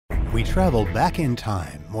We travel back in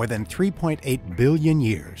time more than 3.8 billion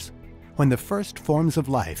years, when the first forms of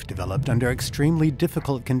life developed under extremely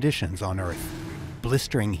difficult conditions on Earth,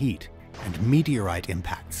 blistering heat and meteorite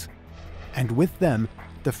impacts. And with them,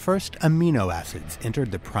 the first amino acids entered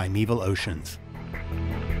the primeval oceans.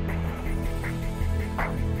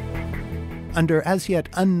 Under as yet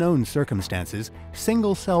unknown circumstances,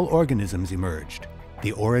 single-cell organisms emerged,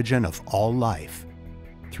 the origin of all life.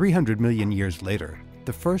 300 million years later,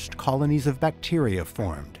 the first colonies of bacteria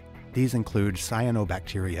formed. These include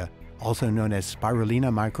cyanobacteria, also known as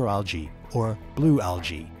Spirulina microalgae or blue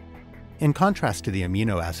algae. In contrast to the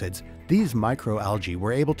amino acids, these microalgae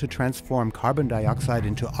were able to transform carbon dioxide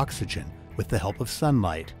into oxygen with the help of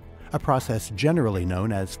sunlight, a process generally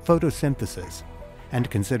known as photosynthesis, and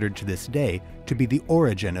considered to this day to be the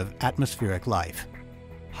origin of atmospheric life.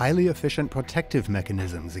 Highly efficient protective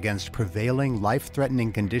mechanisms against prevailing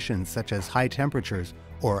life-threatening conditions such as high temperatures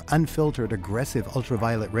or unfiltered aggressive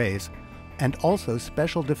ultraviolet rays, and also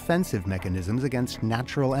special defensive mechanisms against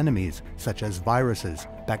natural enemies such as viruses,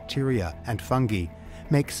 bacteria, and fungi,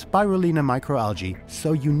 make Spirulina microalgae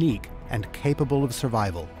so unique and capable of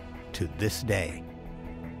survival to this day.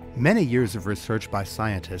 Many years of research by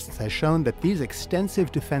scientists has shown that these extensive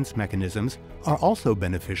defense mechanisms are also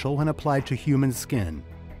beneficial when applied to human skin.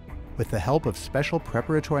 With the help of special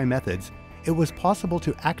preparatory methods, it was possible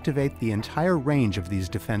to activate the entire range of these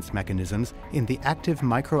defense mechanisms in the active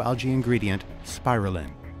microalgae ingredient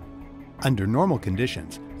spirulin. Under normal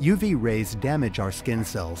conditions, UV rays damage our skin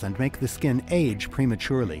cells and make the skin age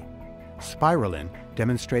prematurely. Spirulin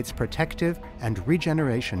demonstrates protective and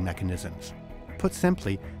regeneration mechanisms. Put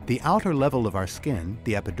simply, the outer level of our skin,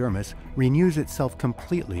 the epidermis, renews itself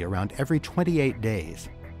completely around every 28 days.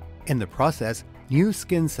 In the process, new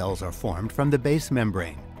skin cells are formed from the base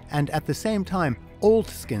membrane, and at the same time, old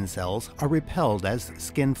skin cells are repelled as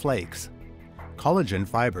skin flakes. Collagen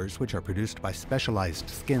fibers, which are produced by specialized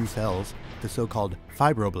skin cells, the so-called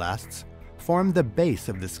fibroblasts, form the base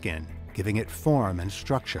of the skin, giving it form and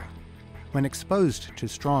structure. When exposed to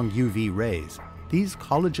strong UV rays, these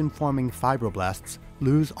collagen-forming fibroblasts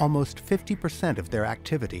lose almost 50% of their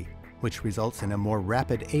activity, which results in a more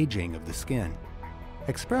rapid aging of the skin.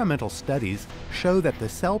 Experimental studies show that the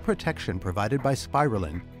cell protection provided by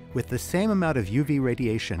spirulin with the same amount of UV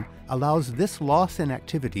radiation allows this loss in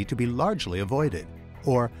activity to be largely avoided,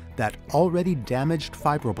 or that already damaged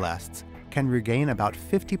fibroblasts can regain about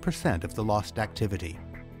 50% of the lost activity.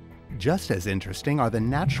 Just as interesting are the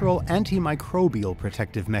natural antimicrobial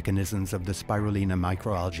protective mechanisms of the Spirulina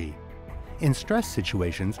microalgae. In stress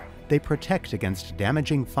situations, they protect against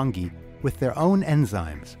damaging fungi with their own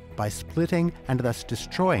enzymes by splitting and thus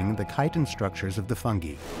destroying the chitin structures of the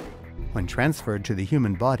fungi. When transferred to the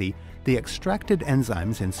human body, the extracted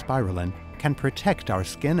enzymes in spirulin can protect our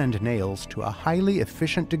skin and nails to a highly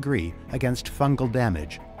efficient degree against fungal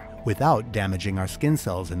damage, without damaging our skin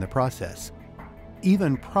cells in the process.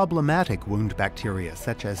 Even problematic wound bacteria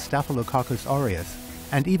such as Staphylococcus aureus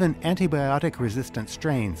and even antibiotic-resistant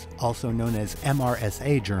strains, also known as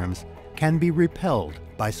MRSA germs, can be repelled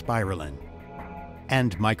by spirulin.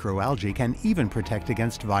 And microalgae can even protect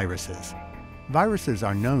against viruses. Viruses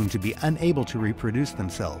are known to be unable to reproduce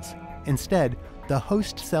themselves. Instead, the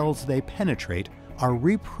host cells they penetrate are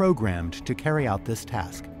reprogrammed to carry out this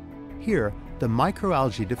task. Here, the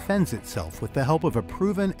microalgae defends itself with the help of a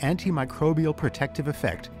proven antimicrobial protective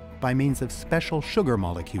effect by means of special sugar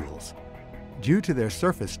molecules. Due to their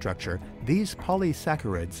surface structure, these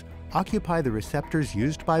polysaccharides occupy the receptors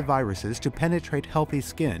used by viruses to penetrate healthy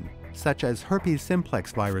skin, such as herpes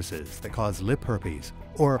simplex viruses that cause lip herpes,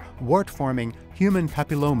 or wart-forming human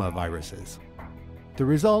papilloma viruses. The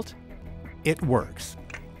result? It works.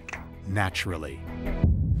 Naturally.